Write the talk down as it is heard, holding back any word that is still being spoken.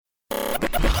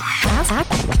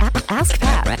Ask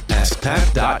Pat.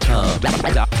 AskPat.com.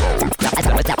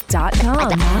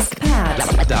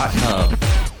 AskPat.com.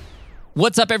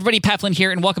 What's up, everybody? Pat Flynn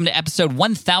here, and welcome to episode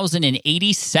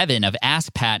 1087 of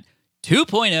Ask Pat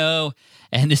 2.0.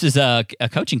 And this is a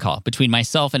coaching call between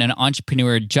myself and an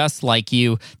entrepreneur just like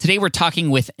you. Today, we're talking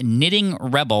with knitting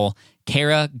rebel,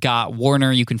 Kara Gott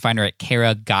Warner. You can find her at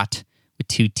karagott with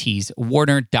 2 T's,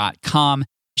 Warner.com.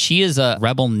 She is a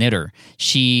rebel knitter.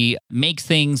 She makes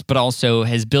things, but also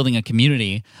is building a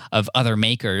community of other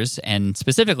makers, and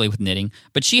specifically with knitting.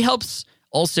 But she helps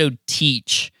also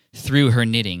teach through her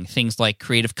knitting things like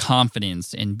creative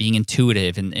confidence and being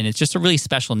intuitive. And it's just a really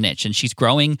special niche. And she's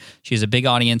growing. She has a big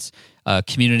audience, a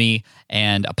community,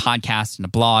 and a podcast and a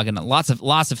blog and lots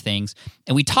of things.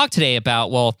 And we talked today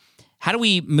about, well, how do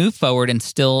we move forward and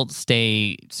still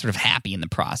stay sort of happy in the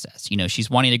process? You know,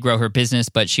 she's wanting to grow her business,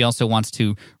 but she also wants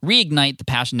to reignite the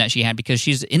passion that she had because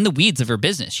she's in the weeds of her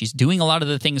business. She's doing a lot of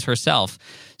the things herself.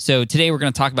 So today we're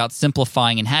going to talk about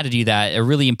simplifying and how to do that, a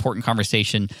really important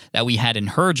conversation that we had in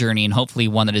her journey and hopefully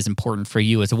one that is important for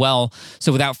you as well.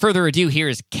 So without further ado, here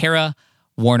is Kara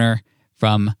Warner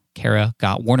from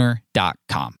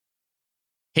karagottwarner.com.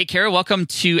 Hey, Kara, welcome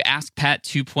to Ask Pat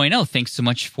 2.0. Thanks so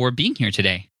much for being here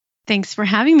today. Thanks for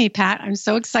having me, Pat. I'm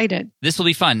so excited. This will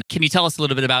be fun. Can you tell us a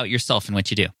little bit about yourself and what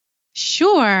you do?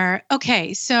 Sure.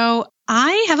 Okay. So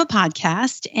I have a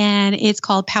podcast and it's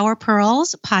called Power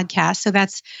Pearls Podcast. So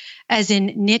that's as in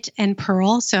knit and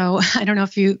purl. So I don't know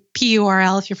if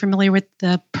PURL, if you're familiar with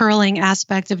the purling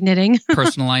aspect of knitting.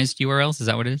 Personalized URLs, is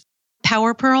that what it is?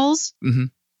 Power Pearls. Mm-hmm.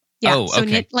 Yeah. Oh, so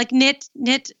okay.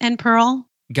 knit and purl.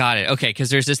 Got it. Okay, because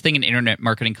there's this thing in internet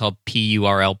marketing called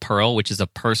PURL, Pearl, which is a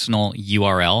personal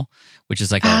URL, which is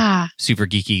like a super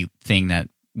geeky thing that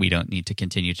we don't need to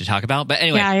continue to talk about. But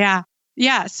anyway.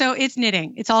 Yeah. So it's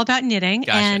knitting. It's all about knitting.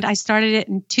 Gotcha. And I started it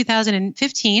in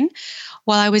 2015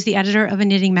 while I was the editor of a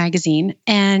knitting magazine.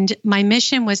 And my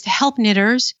mission was to help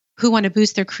knitters who want to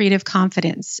boost their creative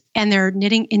confidence and their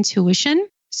knitting intuition.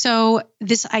 So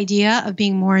this idea of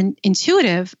being more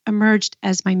intuitive emerged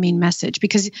as my main message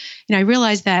because, I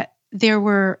realized that there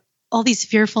were all these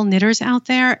fearful knitters out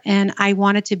there and I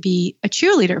wanted to be a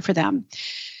cheerleader for them.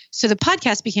 So the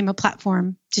podcast became a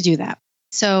platform to do that.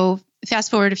 So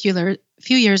fast forward a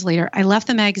few years later, I left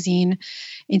the magazine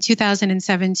in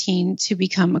 2017 to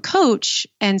become a coach.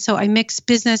 And so I mix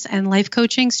business and life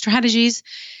coaching strategies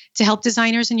to help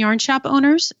designers and yarn shop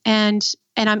owners. And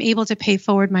I'm able to pay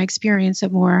forward my experience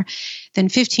of more than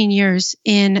 15 years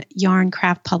in yarn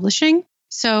craft publishing.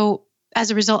 So as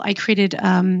a result, I created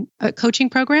a coaching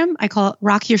program. I call it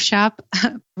Rock Your Shop.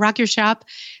 Rock Your Shop.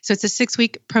 So it's a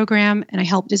 6-week program, and I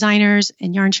help designers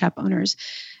and yarn shop owners,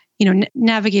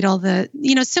 navigate all the,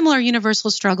 similar universal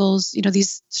struggles,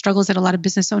 these struggles that a lot of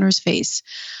business owners face.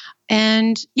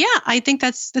 And yeah, I think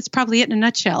that's probably it in a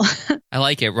nutshell. I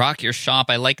like it. Rock Your Shop.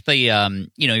 I like the,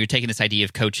 you're taking this idea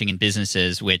of coaching in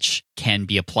businesses, which can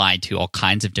be applied to all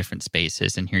kinds of different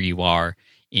spaces. And here you are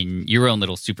in your own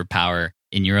little superpower,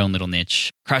 in your own little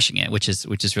niche, crushing it, which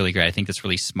is really great. I think that's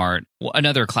really smart. Well,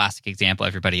 another classic example,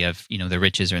 everybody, of, the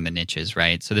riches are in the niches,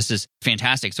 right? So this is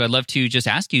fantastic. So I'd love to just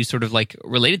ask you, sort of like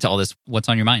related to all this, what's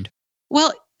on your mind?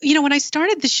 Well, when I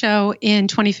started the show in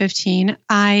 2015,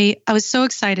 I was so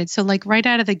excited. So like right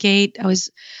out of the gate,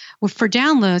 for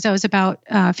downloads, I was about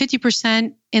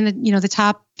 50% in the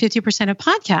top 50% of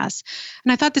podcasts.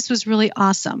 And I thought this was really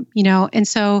awesome, And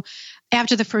so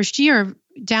after the first year,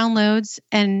 downloads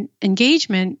and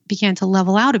engagement began to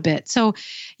level out a bit. So,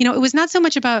 it was not so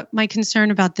much about my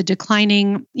concern about the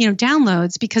declining,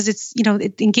 downloads, because it's,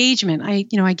 engagement. I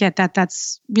get that.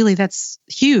 That's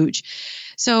huge.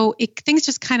 So things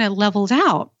just kind of leveled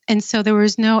out. And so there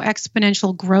was no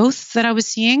exponential growth that I was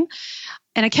seeing.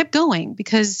 And I kept going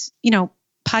because,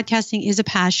 podcasting is a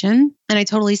passion and I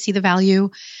totally see the value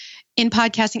in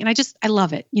podcasting. And I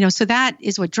love it, so that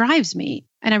is what drives me.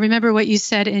 And I remember what you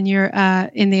said in your,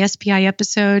 in the SPI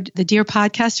episode, the Dear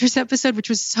Podcasters episode, which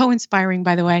was so inspiring,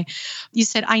 by the way. You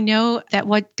said, I know that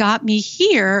what got me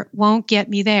here won't get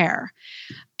me there.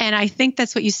 And I think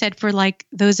that's what you said for like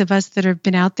those of us that have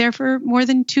been out there for more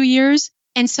than 2 years.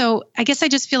 And so I guess I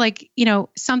just feel like,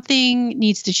 something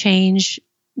needs to change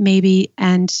maybe.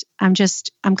 And I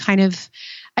just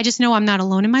know I'm not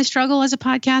alone in my struggle as a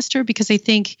podcaster, because I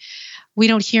think we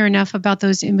don't hear enough about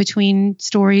those in-between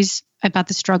stories about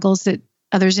the struggles that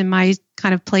others in my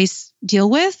kind of place deal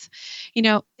with.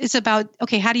 It's about,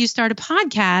 okay, how do you start a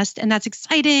podcast? And that's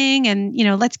exciting. And,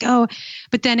 let's go.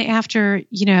 But then after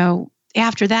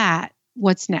that,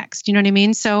 what's next? You know what I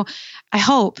mean? So I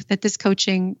hope that this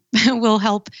coaching will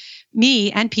help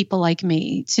me and people like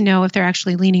me to know if they're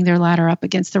actually leaning their ladder up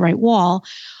against the right wall,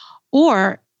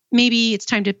 or maybe it's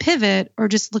time to pivot or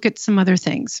just look at some other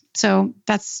things. So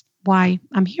that's why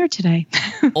I'm here today.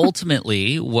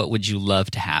 Ultimately, what would you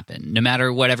love to happen? No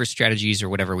matter whatever strategies or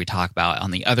whatever we talk about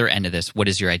on the other end of this, what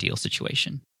is your ideal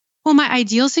situation? Well, my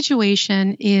ideal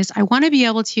situation is I want to be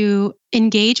able to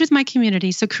engage with my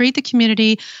community. So create the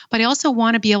community, but I also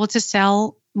want to be able to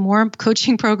sell more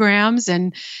coaching programs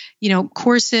and,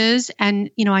 courses.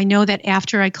 And, I know that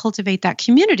after I cultivate that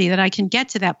community that I can get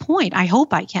to that point. I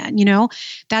hope I can,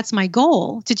 that's my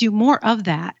goal, to do more of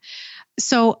that.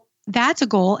 So that's a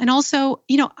goal. And also,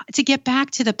 to get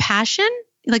back to the passion,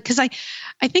 because I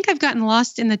think I've gotten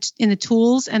lost in the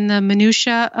tools and the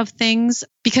minutia of things,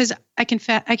 because I can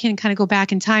kind of go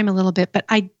back in time a little bit, but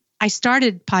I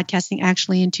started podcasting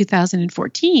actually in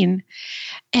 2014,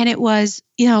 and it was,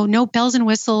 no bells and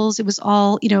whistles. It was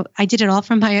all, I did it all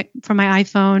from my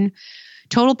iPhone,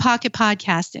 total pocket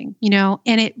podcasting,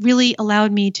 and it really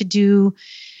allowed me to do,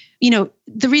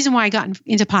 the reason why I got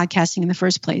into podcasting in the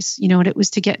first place, and it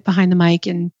was to get behind the mic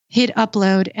and hit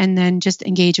upload and then just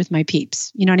engage with my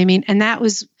peeps. You know what I mean? And that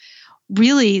was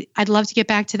really, I'd love to get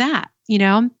back to that,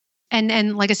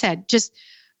 and like I said, just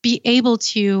be able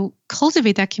to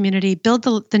cultivate that community, build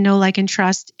the know, like, and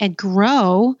trust, and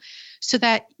grow so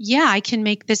that, I can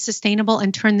make this sustainable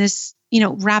and turn this,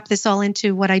 wrap this all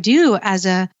into what I do as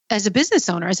a business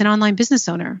owner, as an online business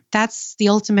owner. That's the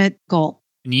ultimate goal.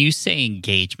 When you say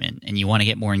engagement and you want to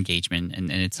get more engagement, and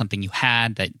it's something you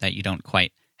had that you don't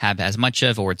quite have as much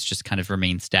of, or it's just kind of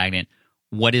remained stagnant,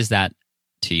 what is that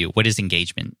to you? What is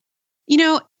engagement?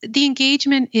 The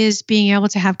engagement is being able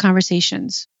to have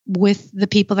conversations with the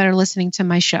people that are listening to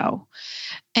my show.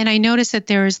 And I noticed that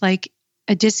there is like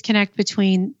a disconnect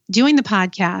between doing the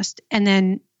podcast and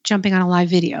then jumping on a live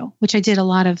video, which I did a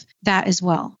lot of that as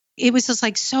well. It was just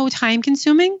like so time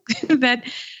consuming that,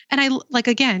 and I like,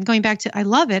 again, going back to, I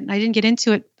love it. And I didn't get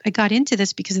into it. I got into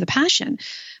this because of the passion,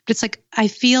 but it's like, I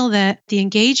feel that the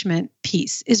engagement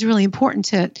piece is really important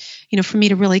to, for me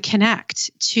to really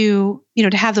connect to,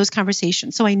 to have those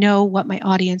conversations. So I know what my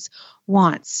audience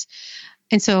wants.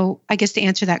 And so I guess to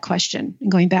answer that question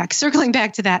and circling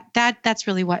back to that's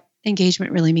really what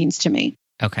engagement really means to me.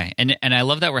 Okay. And I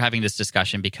love that we're having this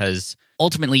discussion, because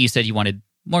ultimately you said you wanted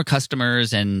more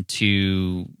customers and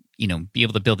to, be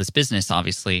able to build this business.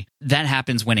 Obviously, that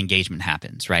happens when engagement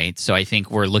happens, right? So I think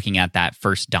we're looking at that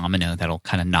first domino that'll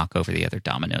kind of knock over the other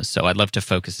dominoes. So I'd love to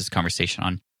focus this conversation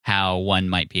on how one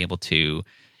might be able to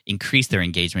increase their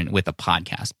engagement with a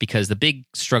podcast, because the big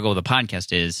struggle with a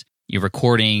podcast is you're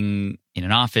recording in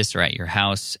an office or at your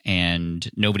house and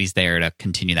nobody's there to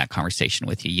continue that conversation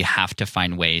with you. You have to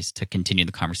find ways to continue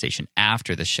the conversation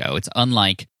after the show. It's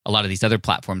unlike a lot of these other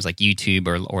platforms like YouTube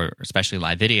or especially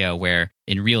live video, where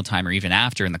in real time or even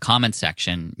after in the comment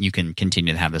section, you can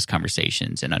continue to have those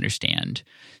conversations and understand.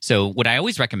 So what I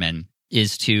always recommend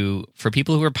is for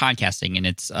people who are podcasting and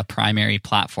it's a primary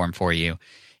platform for you,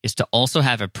 is to also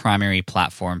have a primary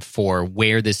platform for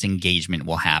where this engagement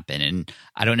will happen. And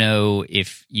I don't know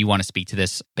if you want to speak to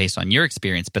this based on your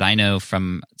experience, but I know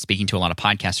from speaking to a lot of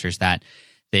podcasters that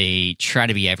they try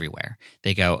to be everywhere.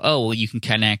 They go, oh, well, you can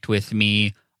connect with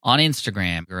me on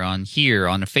Instagram or on here,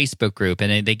 on a Facebook group.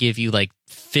 And they give you like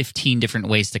 15 different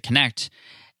ways to connect.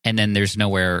 And then there's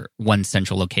nowhere, one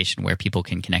central location where people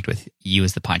can connect with you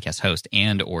as the podcast host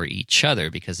and or each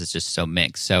other, because it's just so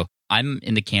mixed. So I'm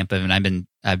in the camp of, and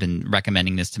I've been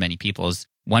recommending this to many people, is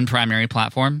one primary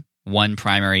platform, one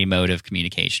primary mode of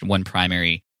communication, one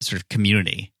primary sort of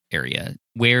community area.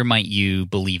 Where might you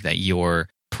believe that your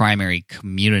primary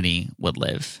community would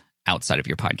live outside of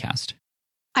your podcast?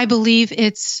 I believe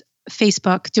it's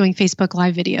Facebook, doing Facebook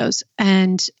live videos.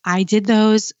 And I did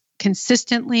those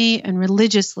consistently and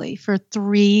religiously for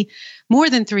more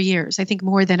than 3 years. I think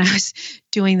more than I was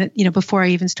doing that, before I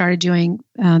even started doing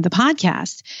the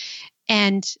podcast.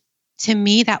 And to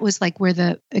me, that was like where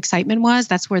the excitement was.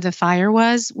 That's where the fire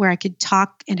was, where I could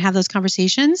talk and have those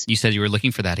conversations. You said you were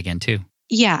looking for that again too.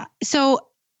 Yeah. So,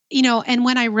 and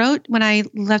when I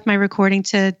left my recording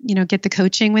to, get the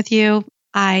coaching with you,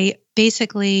 I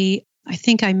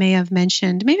think I may have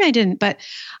mentioned, maybe I didn't, but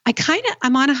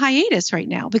I'm on a hiatus right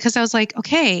now, because I was like,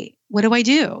 okay, what do I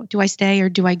do? Do I stay or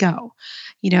do I go?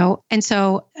 And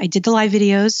so I did the live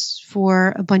videos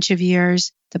for a bunch of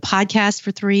years, the podcast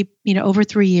for over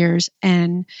 3 years.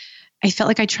 And I felt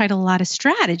like I tried a lot of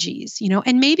strategies,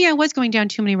 and maybe I was going down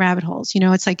too many rabbit holes.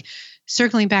 It's like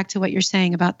circling back to what you're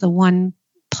saying about the one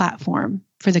platform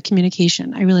for the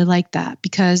communication. I really like that,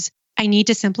 because I need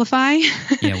to simplify.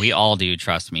 Yeah, we all do.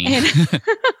 Trust me.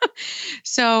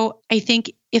 So I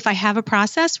think if I have a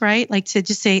process, right, like to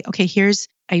just say, okay,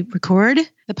 I record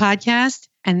the podcast,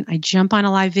 and I jump on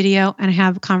a live video and I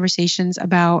have conversations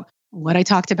about what I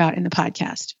talked about in the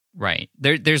podcast. Right.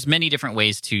 There's many different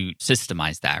ways to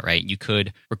systemize that, right? You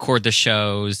could record the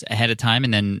shows ahead of time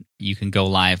and then you can go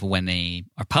live when they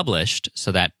are published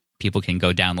so that people can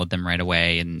go download them right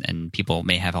away and people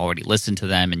may have already listened to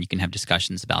them and you can have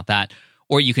discussions about that.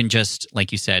 Or you can just,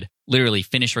 like you said, literally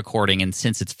finish recording, and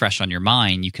since it's fresh on your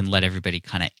mind, you can let everybody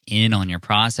kind of in on your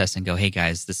process and go, hey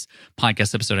guys, this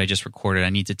podcast episode I just recorded, I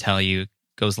need to tell you,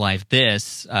 goes live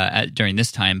during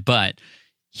this time, but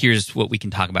here's what we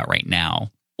can talk about right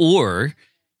now. Or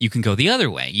you can go the other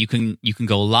way. You can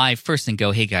go live first and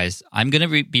go, hey guys, I'm going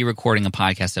to be recording a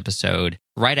podcast episode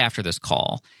right after this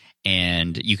call.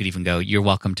 And you could even go, you're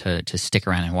welcome to stick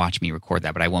around and watch me record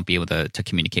that, but I won't be able to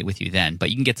communicate with you then.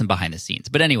 But you can get some behind the scenes.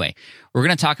 But anyway, we're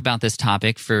going to talk about this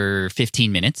topic for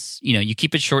 15 minutes. You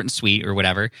keep it short and sweet or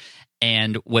whatever.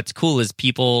 And what's cool is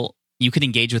you can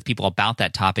engage with people about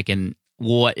that topic. And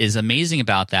what is amazing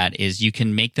about that is you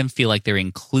can make them feel like they're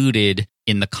included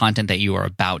in the content that you are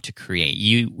about to create.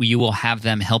 You will have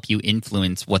them help you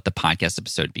influence what the podcast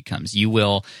episode becomes. You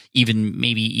will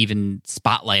even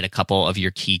spotlight a couple of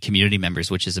your key community members,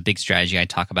 which is a big strategy I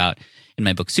talk about in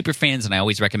my book Superfans, and I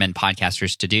always recommend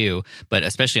podcasters to do, but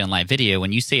especially on live video,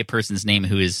 when you say a person's name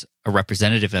who is a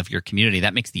representative of your community,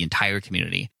 that makes the entire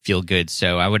community feel good.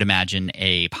 So I would imagine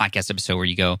a podcast episode where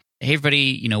you go, hey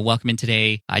everybody, welcome in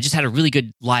today. I just had a really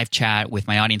good live chat with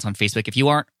my audience on Facebook. If you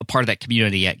aren't a part of that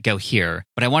community yet, go here.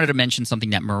 But I wanted to mention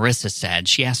something that Marissa said.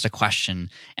 She asked a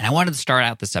question, and I wanted to start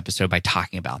out this episode by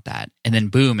talking about that. And then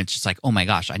boom, it's just like, oh my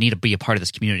gosh, I need to be a part of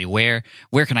this community. Where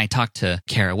can I talk to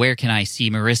Kara? Where can I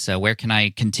see Marissa? Where can I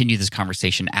continue this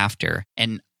conversation after?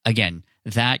 And again,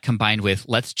 that combined with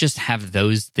let's just have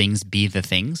those things be the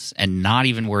things and not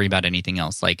even worry about anything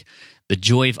else. Like the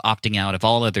joy of opting out of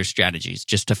all other strategies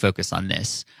just to focus on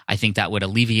this. I think that would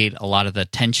alleviate a lot of the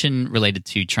tension related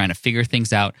to trying to figure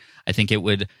things out. I think it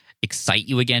would excite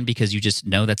you again because you just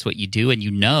know that's what you do and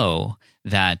you know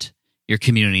that your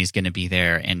community is going to be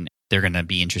there and they're going to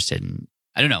be interested in.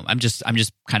 I don't know. I'm just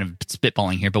kind of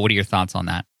spitballing here, but what are your thoughts on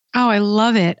that? Oh, I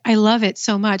love it. I love it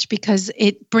so much because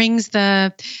it brings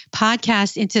the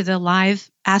podcast into the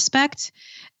live aspect.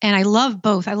 And I love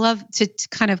both. I love to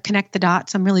kind of connect the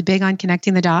dots. I'm really big on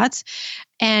connecting the dots.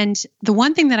 And the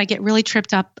one thing that I get really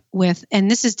tripped up with, and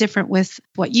this is different with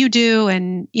what you do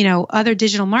and, other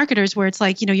digital marketers where it's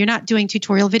like, you're not doing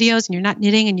tutorial videos and you're not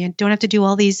knitting and you don't have to do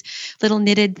all these little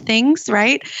knitted things,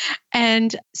 right?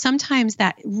 And sometimes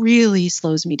that really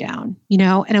slows me down,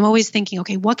 and I'm always thinking,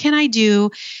 okay, what can I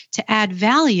do to add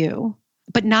value,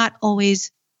 but not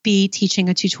always be teaching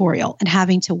a tutorial and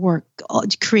having to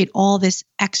create all this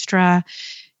extra,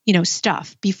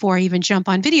 stuff before I even jump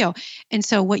on video. And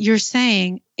so what you're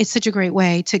saying is such a great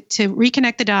way to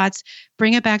reconnect the dots,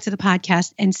 bring it back to the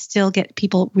podcast and still get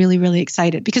people really, really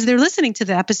excited because they're listening to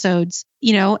the episodes,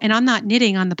 and I'm not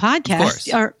knitting on the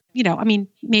podcast or,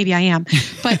 maybe I am,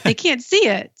 but they can't see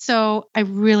it. So I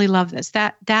really love this.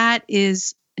 That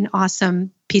is an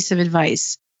awesome piece of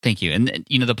advice. Thank you. And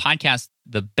the podcast,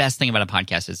 the best thing about a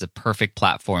podcast is a perfect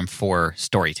platform for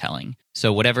storytelling.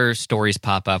 So whatever stories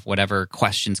pop up, whatever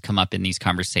questions come up in these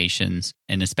conversations,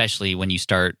 and especially when you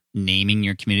start naming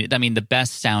your community, the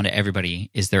best sound to everybody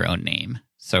is their own name.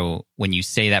 So when you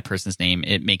say that person's name,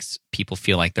 it makes people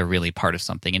feel like they're really part of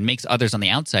something and makes others on the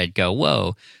outside go,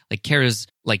 whoa, like Kara's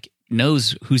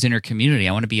knows who's in her community.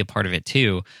 I want to be a part of it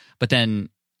too. But then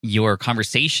your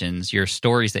conversations, your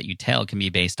stories that you tell can be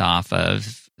based off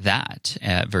of that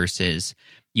versus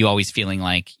you always feeling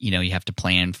like, you have to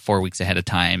plan 4 weeks ahead of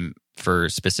time for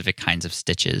specific kinds of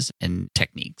stitches and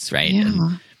techniques, right?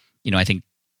 Yeah. And, I think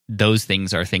those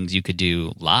things are things you could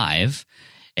do live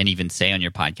and even say on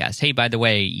your podcast, hey, by the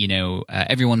way,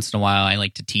 every once in a while I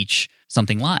like to teach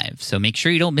something live. So make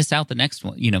sure you don't miss out the next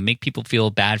one, make people feel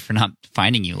bad for not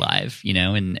finding you live,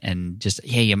 and just,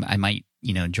 hey, I might,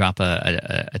 drop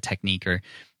a technique or,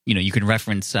 you can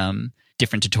reference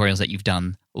different tutorials that you've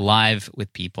done live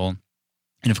with people.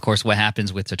 And of course, what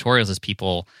happens with tutorials is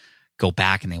people go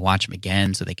back and they watch them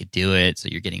again so they could do it. So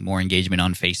you're getting more engagement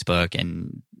on Facebook.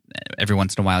 And every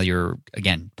once in a while, you're,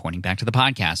 again, pointing back to the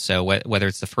podcast. So whether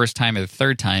it's the first time or the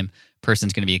third time,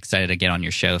 person's going to be excited to get on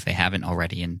your show if they haven't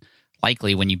already. And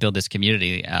likely when you build this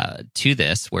community to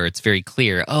this, where it's very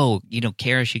clear,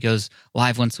 Kara, she goes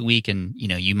live once a week and,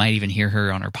 you might even hear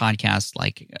her on her podcast,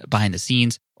 like behind the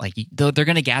scenes, like they're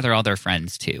going to gather all their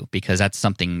friends too, because that's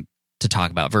something to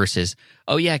talk about versus,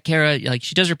 oh yeah, Kara, like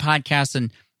she does her podcast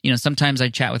and, sometimes I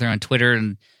chat with her on Twitter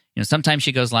and, sometimes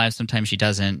she goes live, sometimes she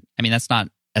doesn't. That's not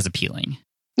as appealing.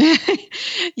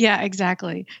 Yeah,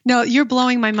 exactly. No, you're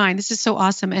blowing my mind. This is so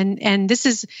awesome. And this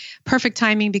is perfect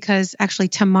timing because actually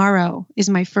tomorrow is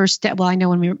my first step. Well, I know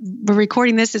when we're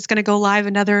recording this, it's going to go live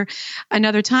another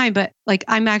time, but like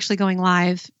I'm actually going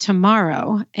live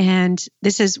tomorrow. And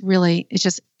this is really,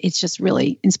 it's just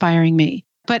really inspiring me.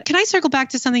 But can I circle back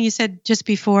to something you said just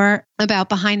before about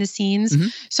behind the scenes? Mm-hmm.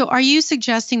 So are you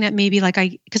suggesting that maybe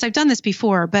because I've done this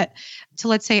before, but so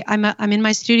let's say I'm in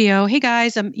my studio. Hey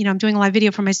guys, I'm doing a live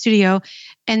video from my studio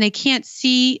and they can't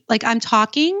see, like I'm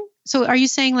talking. So are you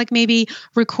saying like maybe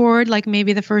record like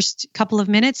maybe the first couple of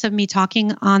minutes of me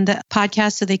talking on the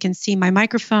podcast so they can see my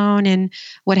microphone and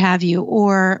what have you?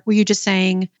 Or were you just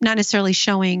saying not necessarily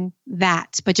showing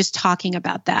that, but just talking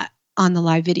about that on the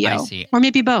live video? I see. Or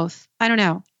maybe both. I don't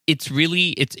know. It's really,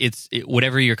 it's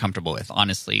whatever you're comfortable with,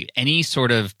 honestly. Any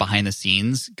sort of behind the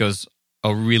scenes goes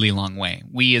a really long way.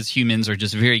 We as humans are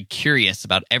just very curious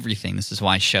about everything. This is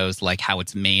why shows like How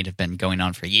It's Made have been going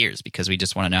on for years, because we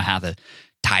just want to know how the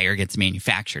tire gets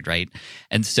manufactured, right?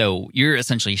 And so you're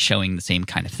essentially showing the same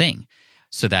kind of thing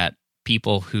so that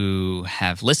people who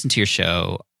have listened to your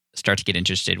show start to get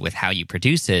interested with how you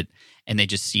produce it, and they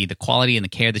just see the quality and the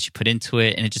care that you put into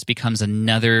it, and it just becomes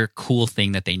another cool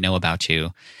thing that they know about you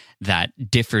that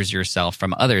differs yourself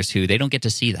from others who they don't get to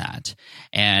see that.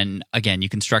 And again, you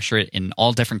can structure it in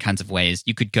all different kinds of ways.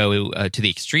 You could go to the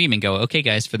extreme and go, okay,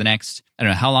 guys, for the next, I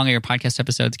don't know, how long are your podcast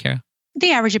episodes, Kara?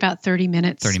 They average about 30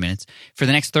 minutes. 30 minutes. For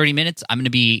the next 30 minutes, I'm going to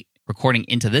be recording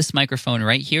into this microphone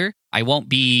right here. I won't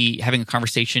be having a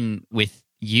conversation with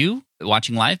you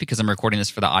watching live because I'm recording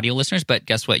this for the audio listeners, but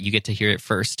guess what? You get to hear it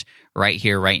first right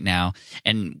here, right now.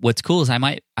 And what's cool is I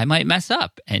might mess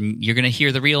up and you're going to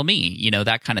hear the real me,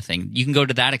 that kind of thing. You can go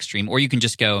to that extreme, or you can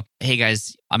just go, hey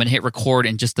guys, I'm going to hit record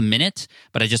in just a minute,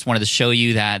 but I just wanted to show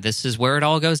you that this is where it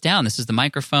all goes down. This is the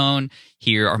microphone.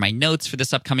 Here are my notes for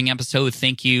this upcoming episode.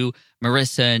 Thank you,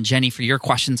 Marissa and Jenny, for your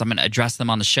questions. I'm going to address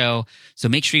them on the show. So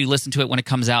make sure you listen to it when it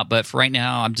comes out. But for right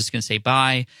now, I'm just going to say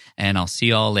bye and I'll see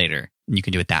you all later. And you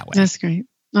can do it that way. That's great.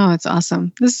 Oh, that's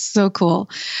awesome. This is so cool.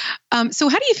 So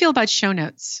how do you feel about show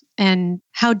notes and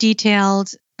how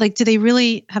detailed, like, do they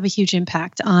really have a huge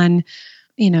impact on,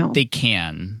 They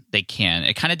can.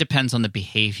 It kind of depends on the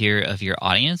behavior of your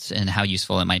audience and how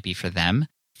useful it might be for them.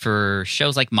 For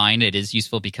shows like mine, it is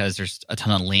useful because there's a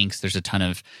ton of links. There's a ton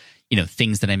of,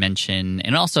 things that I mention.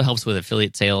 And it also helps with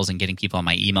affiliate sales and getting people on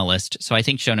my email list. So I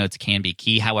think show notes can be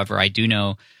key. However, I do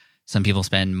know some people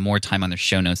spend more time on their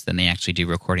show notes than they actually do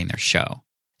recording their show.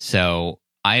 So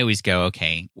I always go,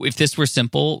 okay, if this were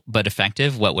simple but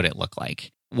effective, what would it look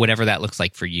like? Whatever that looks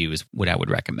like for you is what I would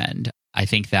recommend. I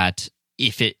think that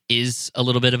if it is a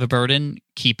little bit of a burden,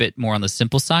 keep it more on the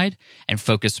simple side and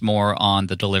focus more on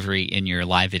the delivery in your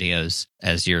live videos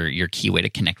as your key way to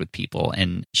connect with people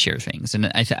and share things.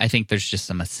 And I think there's just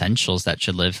some essentials that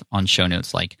should live on show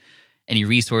notes, like any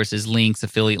resources, links,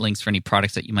 affiliate links for any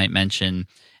products that you might mention,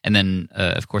 and then,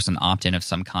 of course, an opt-in of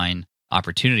some kind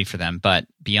opportunity for them. But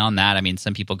beyond that, I mean,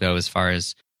 some people go as far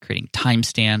as creating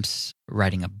timestamps,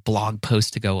 writing a blog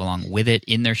post to go along with it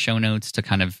in their show notes to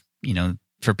kind of,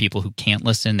 for people who can't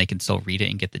listen, they can still read it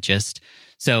and get the gist.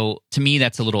 So to me,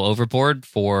 that's a little overboard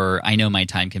for, I know my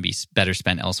time can be better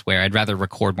spent elsewhere. I'd rather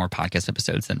record more podcast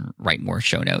episodes than write more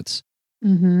show notes.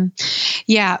 Mm-hmm.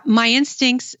 Yeah. My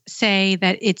instincts say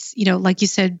that it's, like you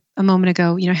said a moment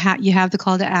ago, you have the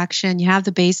call to action, you have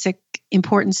the basic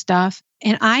important stuff.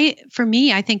 And for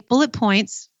me, I think bullet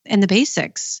points and the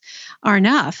basics are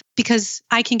enough because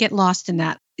I can get lost in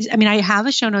that. I mean, I have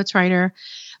a show notes writer,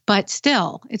 but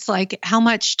still, it's like, how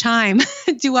much time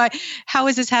how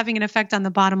is this having an effect on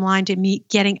the bottom line to me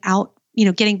getting out,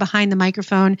 getting behind the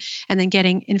microphone and then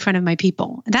getting in front of my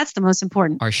people? And that's the most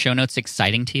important. Are show notes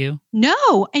exciting to you?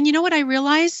 No. And you know what I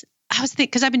realized? I was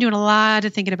because I've been doing a lot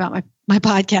of thinking about my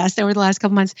podcast over the last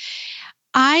couple months.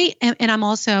 I'm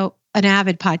also an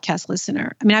avid podcast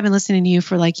listener. I mean, I've been listening to you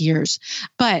for like years,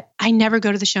 but I never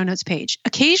go to the show notes page.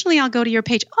 Occasionally I'll go to your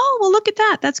page. Oh, well, look at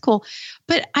that. That's cool.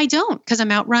 But I don't because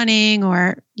I'm out running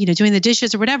or, doing the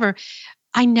dishes or whatever.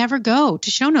 I never go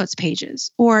to show notes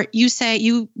pages. Or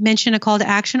you mention a call to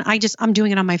action. I'm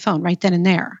doing it on my phone right then and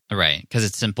there. Right. Because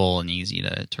it's simple and easy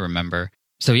to remember.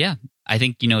 So yeah, I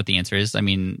think you know what the answer is. I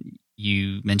mean,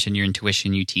 you mentioned your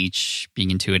intuition, you teach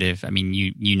being intuitive. I mean,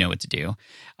 you know what to do.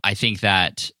 I think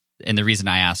that, and the reason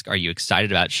I ask, are you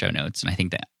excited about show notes? And I think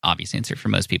the obvious answer for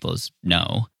most people is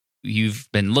no. You've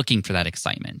been looking for that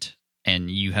excitement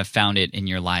and you have found it in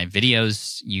your live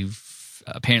videos. You've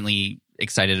apparently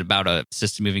excited about a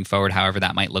system moving forward, however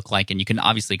that might look like. And you can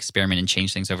obviously experiment and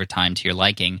change things over time to your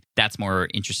liking. That's more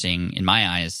interesting in my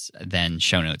eyes than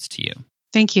show notes to you.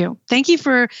 Thank you. Thank you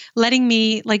for letting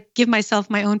me give myself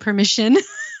my own permission.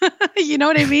 You know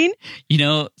what I mean?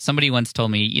 Somebody once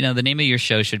told me, the name of your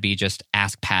show should be just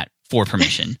Ask Pat for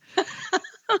Permission.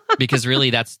 Because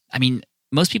really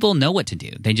most people know what to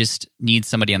do. They just need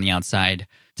somebody on the outside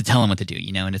to tell them what to do,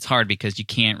 and it's hard because you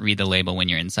can't read the label when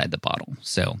you're inside the bottle.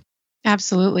 So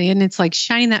absolutely. And it's like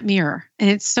shining that mirror, and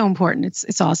it's so important.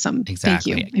 It's awesome.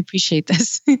 Exactly. Thank you. I appreciate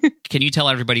this. Can you tell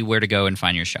everybody where to go and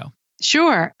find your show?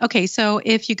 Sure. Okay. So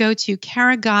if you go to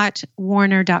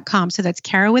karagottwarner.com, so that's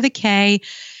Kara with a K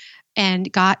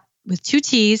and Gott with 2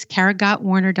 T's,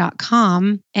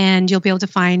 karagottwarner.com, and you'll be able to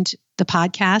find the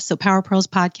podcast, so Power Pearls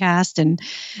podcast and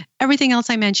everything else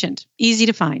I mentioned. Easy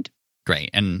to find. Great.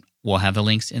 And we'll have the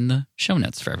links in the show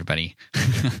notes for everybody.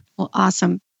 Well,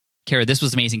 awesome. Kara, this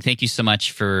was amazing. Thank you so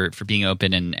much for being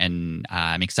open, and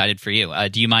I'm excited for you.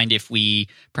 Do you mind if we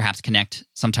perhaps connect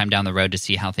sometime down the road to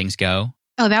see how things go?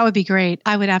 Oh, that would be great.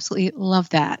 I would absolutely love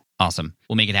that. Awesome.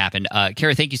 We'll make it happen.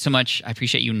 Kara, thank you so much. I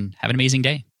appreciate you, and have an amazing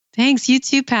day. Thanks. You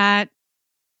too, Pat.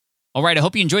 All right. I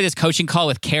hope you enjoyed this coaching call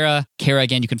with Kara. Kara,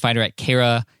 again, you can find her at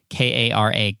Kara,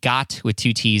 Kara, Gott with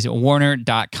 2 T's,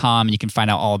 Warner.com. You can find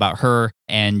out all about her.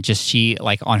 And just she,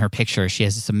 on her picture, she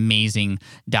has this amazing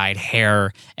dyed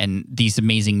hair and these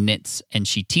amazing knits. And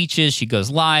she teaches, she goes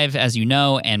live, as you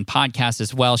know, and podcasts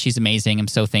as well. She's amazing. I'm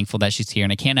so thankful that she's here.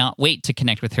 And I cannot wait to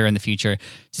connect with her in the future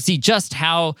to see just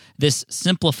how this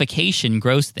simplification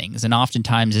grows things. And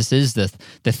oftentimes this is the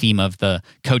theme of the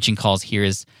coaching calls here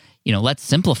is, let's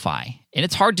simplify. And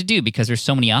it's hard to do because there's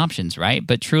so many options, right?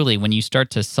 But truly, when you start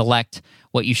to select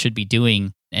what you should be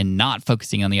doing and not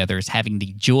focusing on the others, having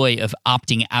the joy of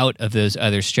opting out of those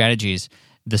other strategies,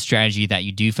 the strategy that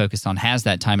you do focus on has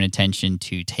that time and attention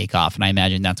to take off. And I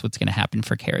imagine that's what's going to happen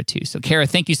for Kara too. So Kara,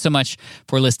 thank you so much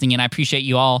for listening. And I appreciate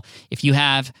you all. If you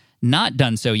have not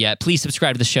done so yet, please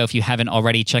subscribe to the show if you haven't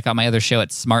already. Check out my other show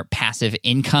at Smart Passive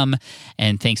Income.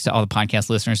 And thanks to all the podcast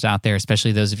listeners out there,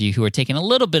 especially those of you who are taking a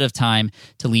little bit of time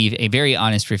to leave a very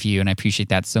honest review. And I appreciate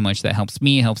that so much. That helps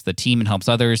me, helps the team, and helps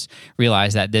others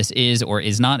realize that this is or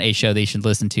is not a show they should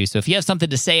listen to. So if you have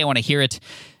something to say, I want to hear it.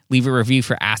 Leave a review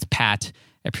for Ask Pat.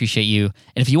 I appreciate you.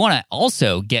 And if you want to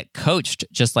also get coached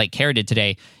just like Kara did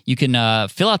today, you can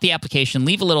fill out the application,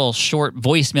 leave a little short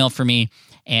voicemail for me,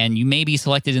 and you may be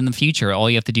selected in the future. All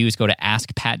you have to do is go to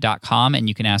askpat.com, and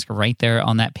you can ask right there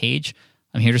on that page.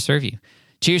 I'm here to serve you.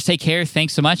 Cheers, take care,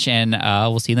 thanks so much, and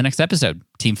we'll see you in the next episode.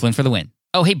 Team Flynn for the win.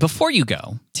 Oh, hey, before you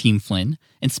go, Team Flynn,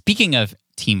 and speaking of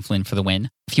Team Flynn for the win,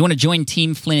 if you want to join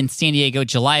Team Flynn in San Diego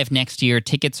July of next year,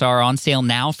 tickets are on sale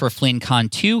now for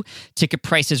FlynnCon 2. Ticket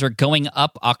prices are going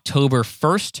up October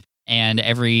 1st. And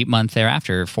every month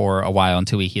thereafter for a while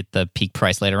until we hit the peak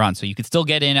price later on. So you could still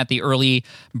get in at the early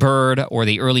bird or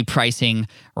the early pricing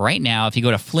right now. If you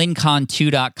go to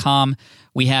FlynnCon2.com,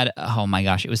 we had, oh my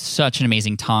gosh, it was such an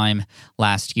amazing time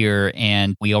last year.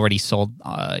 And we already sold,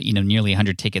 nearly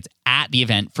 100 tickets at the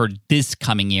event for this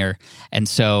coming year. And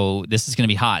so this is going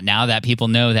to be hot. Now that people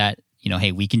know that,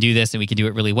 hey, we can do this and we can do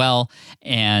it really well,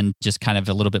 and just kind of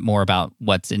a little bit more about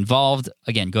what's involved.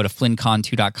 Again, go to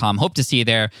FlynnCon2.com. Hope to see you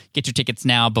there. Get your tickets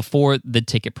now before the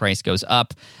ticket price goes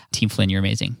up. Team Flynn, you're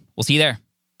amazing. We'll see you there.